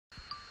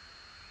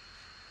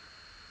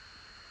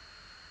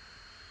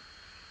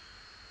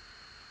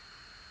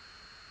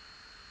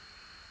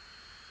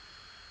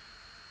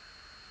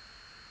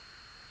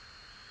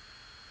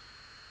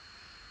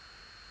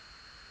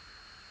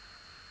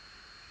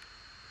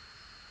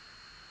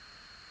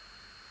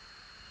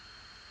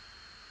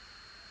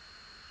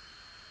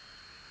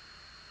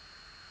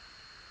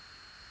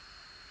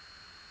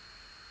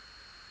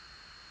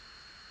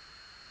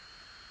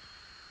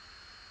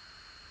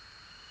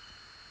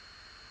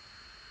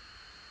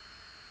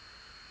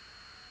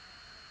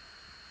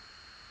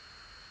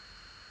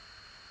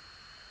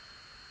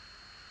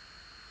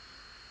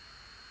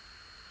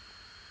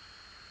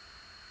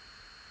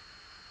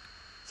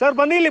Sir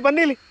ಬನ್ನಿ ಇಲ್ಲಿ,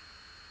 ಬನ್ನಿ ಇಲ್ಲಿ,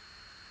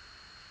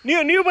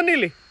 ನೀವು ಬನ್ನಿ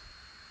ಇಲ್ಲಿ.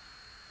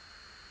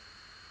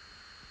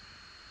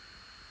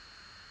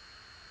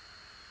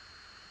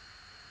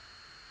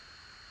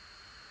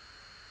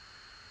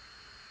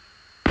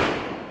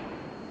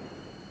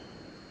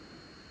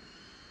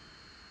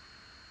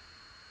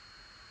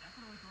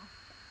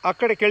 ಆ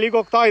ಕಡೆ ಕೆಳಗೆ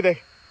ಹೋಗ್ತಾ ಇದೆ.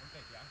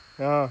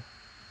 ಹಾಂ,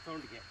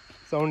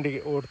 ಸೌಂಡಿಗೆ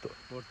ಓಡ್ತು.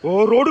 ಓ,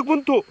 ರೋಡ್ಗೆ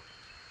ಬಂತು.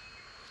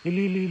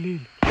 ಇಲ್ಲಿ ಇಲ್ಲಿ ಇಲ್ಲಿ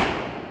ಇಲ್ಲಿ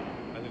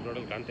ಅಲ್ಲಿ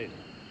ರೋಡಲ್ಲಿ ಕಾಣ್ತಾ ಇದೆ.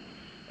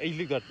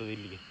 ಇಲ್ಲಿಗೆ ಆಗ್ತದೆ.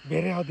 ಇಲ್ಲಿಗೆ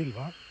ಬೇರೆ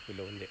ಯಾವುದಿಲ್ವಾ?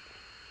 ಇಲ್ಲ, ಒಂದೇ.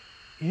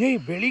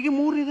 ಬೆಳಿಗ್ಗೆ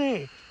 3 ಇದೆ.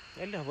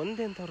 ಎಲ್ಲ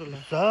ಒಂದೇ ಅಂತವ್ರಲ್ಲ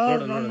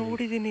ಸರ್, ನಾನು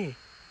ನೋಡಿದ್ದೀನಿ.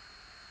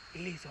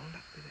 ಇಲ್ಲಿ ಸೌಂಡ್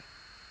ಆಗ್ತಿದೆ.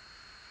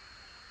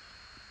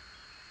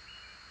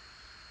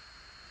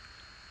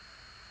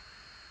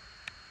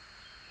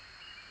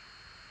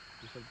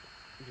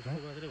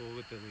 ಸ್ವಲ್ಪ ಆದ್ರೆ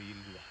ಹೋಗುತ್ತೆ ಅದು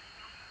ಇಲ್ಲಿಂದ.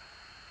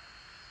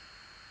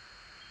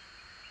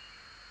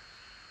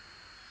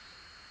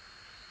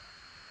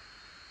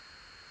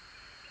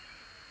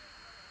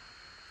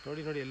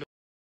 ನೋಡಿ ಎಲ್ಲ